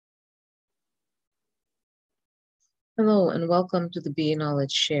Hello and welcome to the BA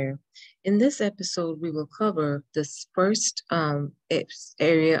Knowledge Share. In this episode, we will cover this first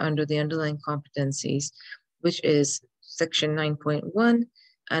area under the underlying competencies, which is section 9.1,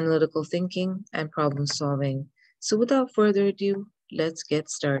 analytical thinking and problem solving. So without further ado, let's get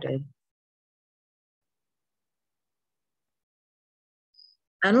started.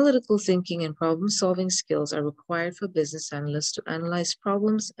 Analytical thinking and problem-solving skills are required for business analysts to analyze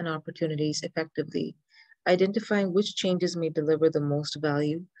problems and opportunities effectively, identifying which changes may deliver the most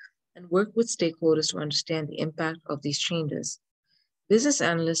value, and work with stakeholders to understand the impact of these changes. Business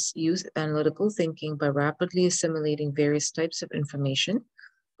analysts use analytical thinking by rapidly assimilating various types of information,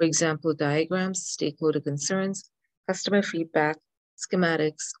 for example, diagrams, stakeholder concerns, customer feedback,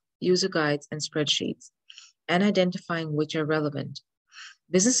 schematics, user guides, and spreadsheets, and identifying which are relevant.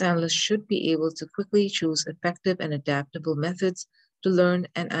 Business analysts should be able to quickly choose effective and adaptable methods to learn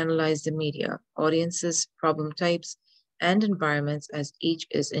and analyze the media, audiences, problem types, and environments as each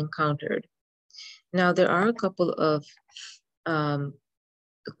is encountered. Now, there are a couple of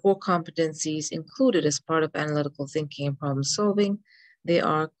core competencies included as part of analytical thinking and problem solving. They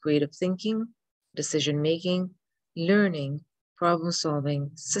are creative thinking, decision making, learning, problem solving,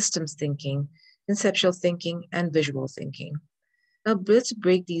 systems thinking, conceptual thinking, and visual thinking. Now, let's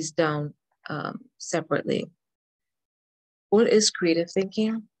break these down separately. What is creative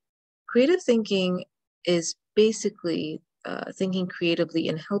thinking? Creative thinking is basically thinking creatively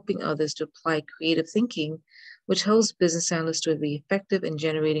and helping others to apply creative thinking, which helps business analysts to be effective in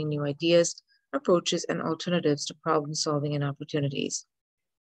generating new ideas, approaches, and alternatives to problem solving and opportunities.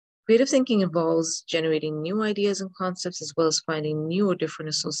 Creative thinking involves generating new ideas and concepts, as well as finding new or different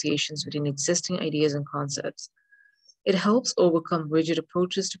associations between existing ideas and concepts. It helps overcome rigid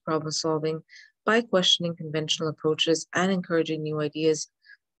approaches to problem solving by questioning conventional approaches and encouraging new ideas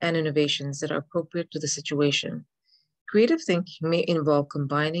and innovations that are appropriate to the situation. Creative thinking may involve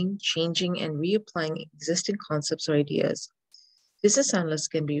combining, changing, and reapplying existing concepts or ideas. Business analysts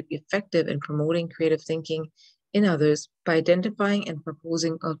can be effective in promoting creative thinking in others by identifying and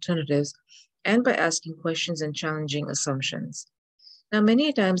proposing alternatives and by asking questions and challenging assumptions. Now,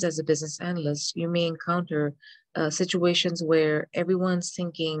 many times as a business analyst, you may encounter situations where everyone's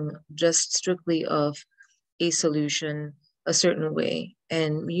thinking just strictly of a solution a certain way,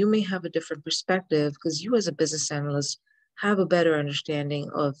 and you may have a different perspective because you as a business analyst have a better understanding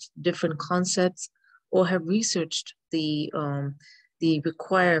of different concepts or have researched the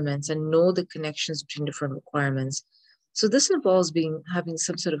requirements and know the connections between different requirements. So this involves having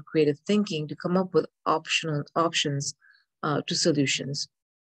some sort of creative thinking to come up with options to solutions.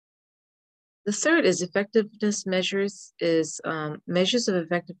 The third is effectiveness measures. Measures of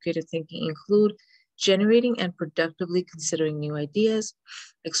effective creative thinking include generating and productively considering new ideas,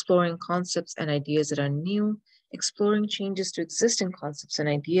 exploring concepts and ideas that are new, exploring changes to existing concepts and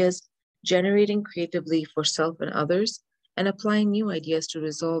ideas, generating creatively for self and others, and applying new ideas to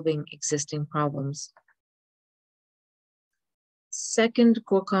resolving existing problems. Second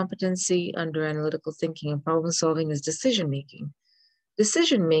core competency under analytical thinking and problem solving is decision making.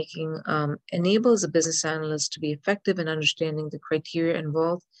 Decision making enables a business analyst to be effective in understanding the criteria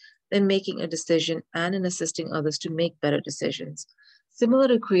involved in making a decision and in assisting others to make better decisions. Similar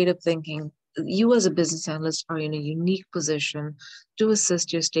to creative thinking, you as a business analyst are in a unique position to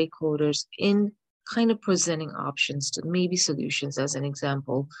assist your stakeholders in kind of presenting options to maybe solutions as an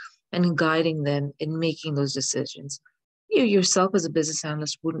example and guiding them in making those decisions. You yourself as a business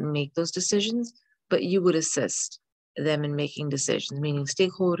analyst wouldn't make those decisions, but you would assist them in making decisions, meaning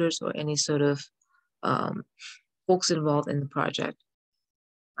stakeholders or any sort of folks involved in the project.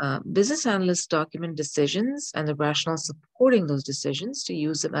 Business analysts document decisions and the rationale supporting those decisions to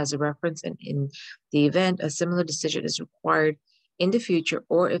use them as a reference, and in the event a similar decision is required in the future,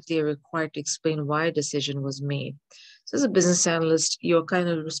 or if they are required to explain why a decision was made. So as a business analyst, you're kind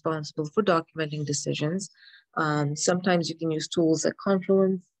of responsible for documenting decisions. Sometimes you can use tools like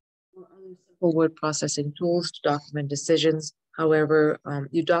Confluence or other simple word processing tools to document decisions. However,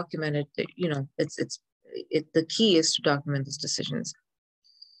 you document it, the key is to document these decisions.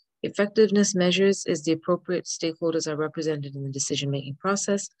 Effectiveness measures is the appropriate stakeholders are represented in the decision-making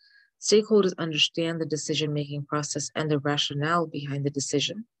process. Stakeholders understand the decision-making process and the rationale behind the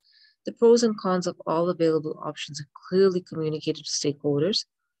decision. The pros and cons of all available options are clearly communicated to stakeholders,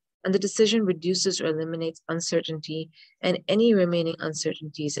 and the decision reduces or eliminates uncertainty, and any remaining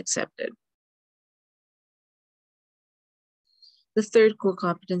uncertainty is accepted. The third core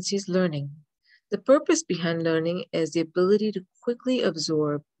competency is learning. The purpose behind learning is the ability to quickly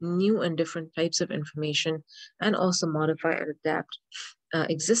absorb new and different types of information and also modify and adapt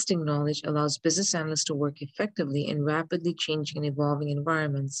existing knowledge allows business analysts to work effectively in rapidly changing and evolving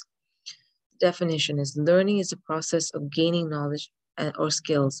environments. The definition is learning is the process of gaining knowledge or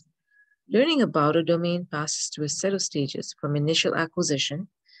skills. Learning about a domain passes through a set of stages from initial acquisition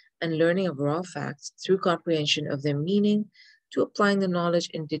and learning of raw facts through comprehension of their meaning to applying the knowledge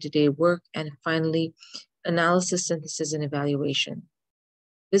in day-to-day work and finally analysis, synthesis, and evaluation.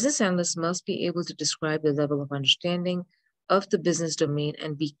 Business analysts must be able to describe the level of understanding of the business domain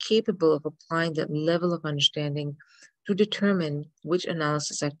and be capable of applying that level of understanding to determine which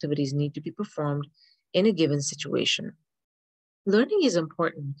analysis activities need to be performed in a given situation. Learning is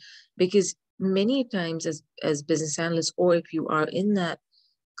important because many times as business analysts, or if you are in that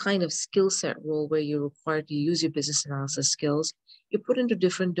kind of skill set role where you're required to use your business analysis skills, you're put into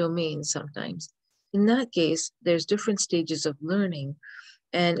different domains sometimes. In that case, there's different stages of learning.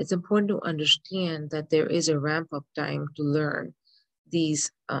 And it's important to understand that there is a ramp-up time to learn these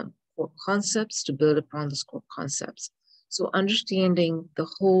core concepts, to build upon those core concepts. So understanding the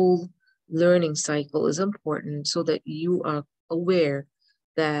whole learning cycle is important so that you are aware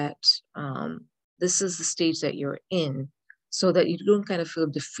that this is the stage that you're in, so that you don't kind of feel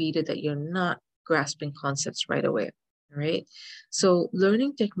defeated that you're not grasping concepts right away, right? So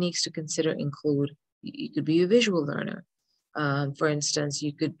learning techniques to consider include, you could be a visual learner. For instance,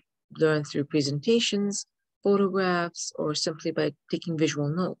 you could learn through presentations, photographs, or simply by taking visual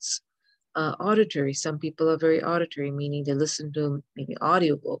notes. Auditory, some people are very auditory, meaning they listen to maybe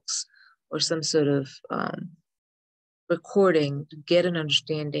audiobooks or some sort of recording to get an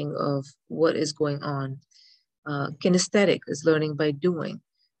understanding of what is going on. Kinesthetic is learning by doing.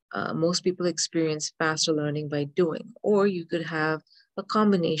 Most people experience faster learning by doing, or you could have a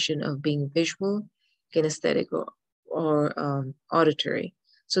combination of being visual, kinesthetic, or auditory.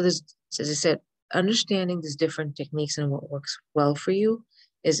 So there's, as I said, understanding these different techniques and what works well for you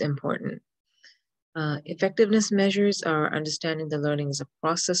is important. Effectiveness measures are understanding the learning is a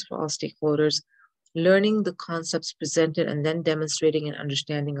process for all stakeholders, learning the concepts presented and then demonstrating an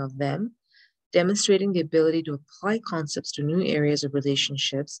understanding of them, demonstrating the ability to apply concepts to new areas of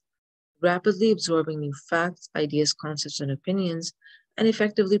relationships, rapidly absorbing new facts, ideas, concepts, and opinions, and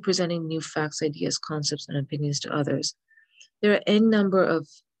effectively presenting new facts, ideas, concepts, and opinions to others. There are n number of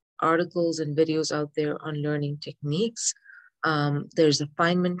articles and videos out there on learning techniques. There's a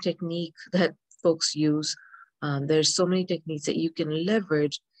Feynman technique that folks use. There's so many techniques that you can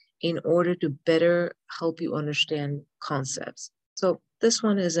leverage in order to better help you understand concepts. So this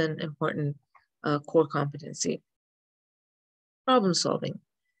one is an important core competency. Problem solving.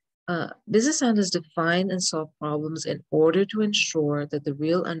 Business analysts define and solve problems in order to ensure that the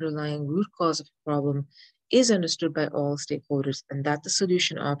real underlying root cause of a problem is understood by all stakeholders and that the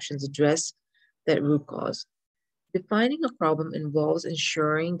solution options address that root cause. Defining a problem involves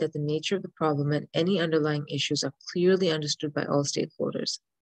ensuring that the nature of the problem and any underlying issues are clearly understood by all stakeholders.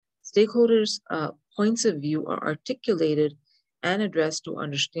 Stakeholders' points of view are articulated and addressed to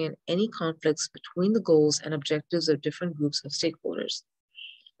understand any conflicts between the goals and objectives of different groups of stakeholders.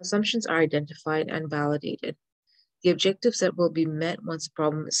 Assumptions are identified and validated. The objectives that will be met once a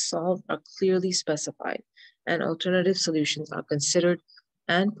problem is solved are clearly specified, and alternative solutions are considered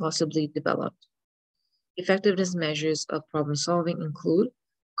and possibly developed. Effectiveness measures of problem solving include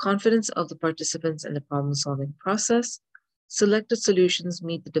confidence of the participants in the problem solving process, selected solutions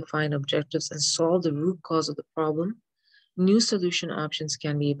meet the defined objectives and solve the root cause of the problem. New solution options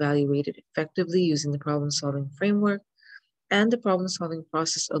can be evaluated effectively using the problem solving framework, and the problem-solving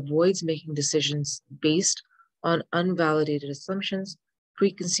process avoids making decisions based on unvalidated assumptions,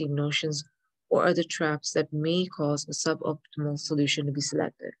 preconceived notions, or other traps that may cause a suboptimal solution to be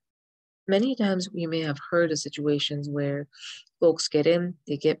selected. Many times we may have heard of situations where folks get in,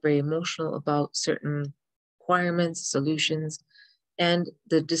 they get very emotional about certain requirements, solutions, and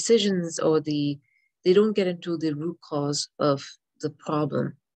the decisions or they don't get into the root cause of the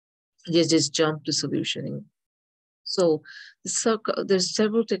problem. They just jump to solutioning. So there's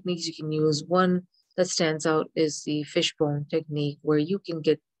several techniques you can use. One that stands out is the fishbone technique, where you can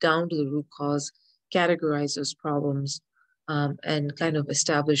get down to the root cause, categorize those problems, and kind of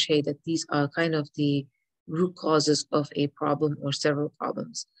establish, hey, that these are kind of the root causes of a problem or several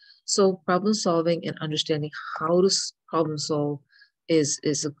problems. So problem solving and understanding how to problem solve is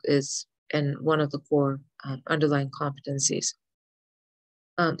and one of the core underlying competencies.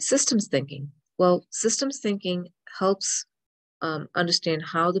 Systems thinking. Well, systems thinking helps understand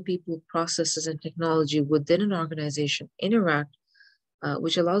how the people, processes, and technology within an organization interact,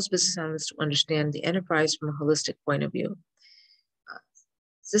 which allows business analysts to understand the enterprise from a holistic point of view.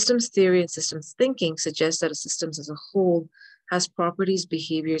 Systems theory and systems thinking suggest that a systems as a whole has properties,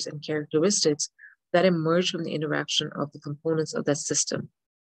 behaviors, and characteristics that emerge from the interaction of the components of that system.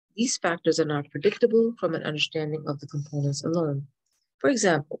 These factors are not predictable from an understanding of the components alone. For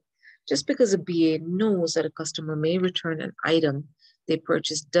example, just because a BA knows that a customer may return an item they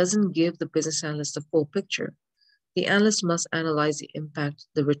purchased doesn't give the business analyst the full picture. The analyst must analyze the impact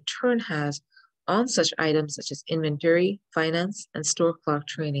the return has on such items such as inventory, finance, and store clerk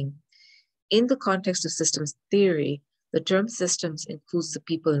training. In the context of systems theory, the term systems includes the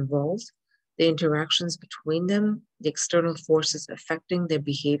people involved, the interactions between them, the external forces affecting their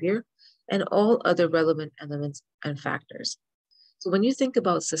behavior, and all other relevant elements and factors. So when you think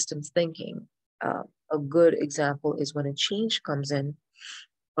about systems thinking, a good example is when a change comes in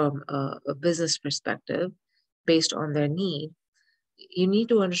from a business perspective based on their need, you need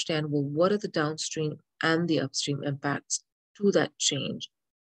to understand, well, what are the downstream and the upstream impacts to that change?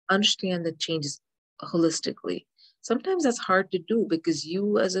 Understand the changes holistically. Sometimes that's hard to do because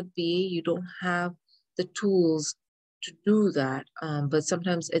you as a BA, you don't have the tools to do that. But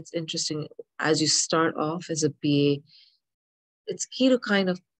sometimes it's interesting as you start off as a BA, it's key to kind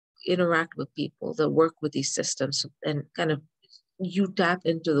of interact with people that work with these systems and kind of you tap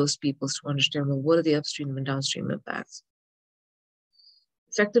into those people to understand, well, what are the upstream and downstream impacts?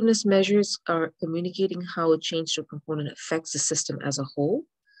 Effectiveness measures are communicating how a change to a component affects the system as a whole,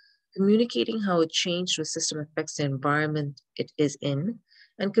 communicating how a change to a system affects the environment it is in,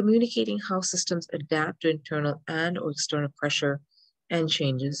 and communicating how systems adapt to internal and or external pressure and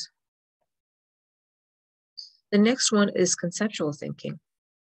changes. The next one is conceptual thinking.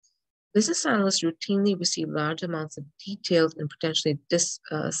 Business analysts routinely receive large amounts of detailed and potentially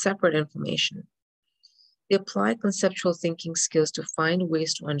separate information. They apply conceptual thinking skills to find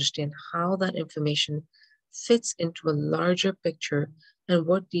ways to understand how that information fits into a larger picture and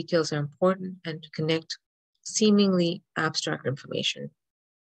what details are important, and to connect seemingly abstract information.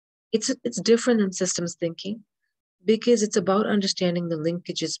 It's different than systems thinking because it's about understanding the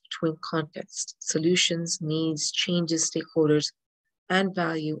linkages between context, solutions, needs, changes, stakeholders, and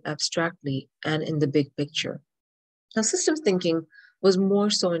value abstractly and in the big picture. Now, systems thinking was more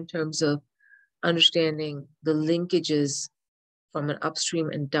so in terms of understanding the linkages from an upstream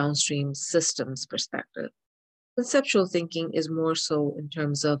and downstream systems perspective. Conceptual thinking is more so in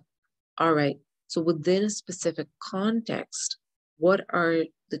terms of, all right, so within a specific context, what are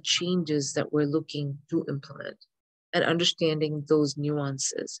the changes that we're looking to implement, and understanding those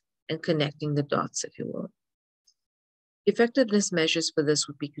nuances and connecting the dots, if you will. Effectiveness measures for this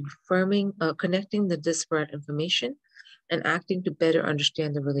would be connecting the disparate information and acting to better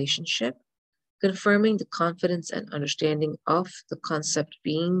understand the relationship, confirming the confidence and understanding of the concept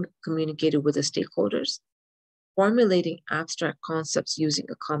being communicated with the stakeholders, formulating abstract concepts using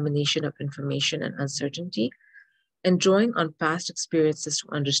a combination of information and uncertainty, and drawing on past experiences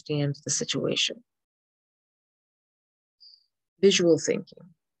to understand the situation. Visual thinking.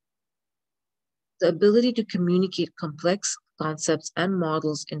 The ability to communicate complex concepts and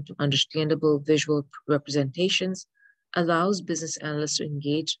models into understandable visual representations allows business analysts to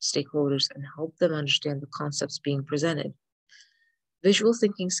engage stakeholders and help them understand the concepts being presented. Visual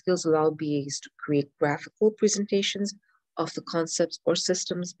thinking skills allow BAs to create graphical presentations of the concepts or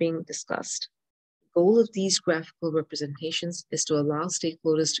systems being discussed. The goal of these graphical representations is to allow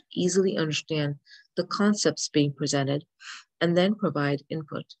stakeholders to easily understand the concepts being presented and then provide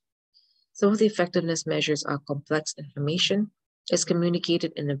input. Some of the effectiveness measures are complex information is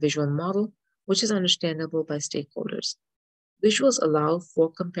communicated in a visual model, which is understandable by stakeholders. Visuals allow for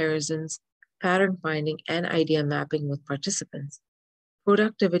comparisons, pattern finding, and idea mapping with participants.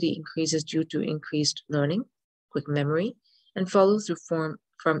 Productivity increases due to increased learning, quick memory, and follow-through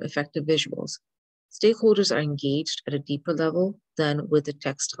from effective visuals. Stakeholders are engaged at a deeper level than with the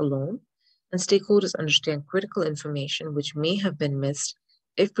text alone, and stakeholders understand critical information which may have been missed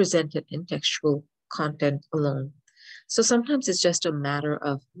if presented in textual content alone. So sometimes it's just a matter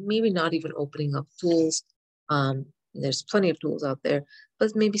of maybe not even opening up tools. There's plenty of tools out there,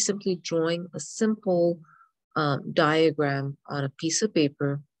 but maybe simply drawing a simple diagram on a piece of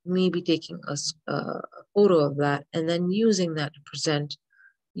paper, maybe taking a photo of that, and then using that to present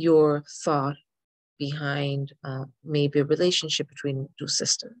your thought behind maybe a relationship between two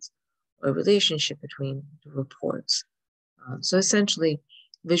systems, or a relationship between two reports. So essentially,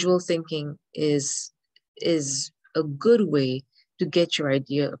 visual thinking is a good way to get your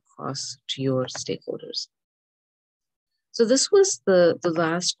idea across to your stakeholders. So this was the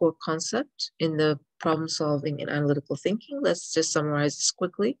last core concept in the problem solving and analytical thinking. Let's just summarize this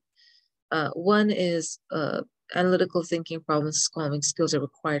quickly. One is Analytical thinking, problem-solving skills are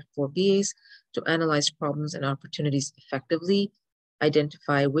required for BAs to analyze problems and opportunities effectively,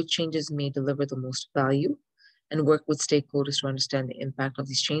 identify which changes may deliver the most value, and work with stakeholders to understand the impact of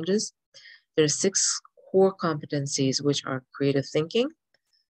these changes. There are 6 core competencies, which are creative thinking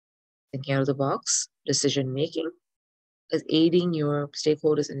out of the box, decision-making, aiding your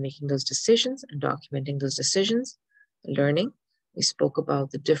stakeholders in making those decisions and documenting those decisions, learning. We spoke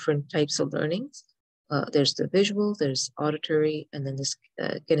about the different types of learnings. There's the visual, there's auditory, and then there's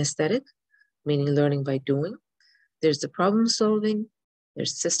kinesthetic, meaning learning by doing. There's the problem solving,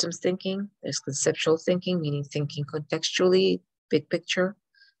 there's systems thinking, there's conceptual thinking, meaning thinking contextually, big picture,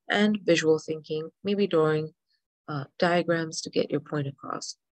 and visual thinking, maybe drawing diagrams to get your point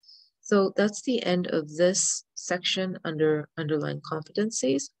across. So that's the end of this section under underlying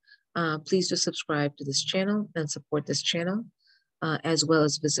competencies. Please do subscribe to this channel and support this channel, as well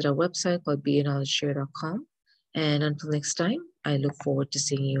as visit our website called baknowledgeshare.com. And until next time, I look forward to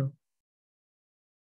seeing you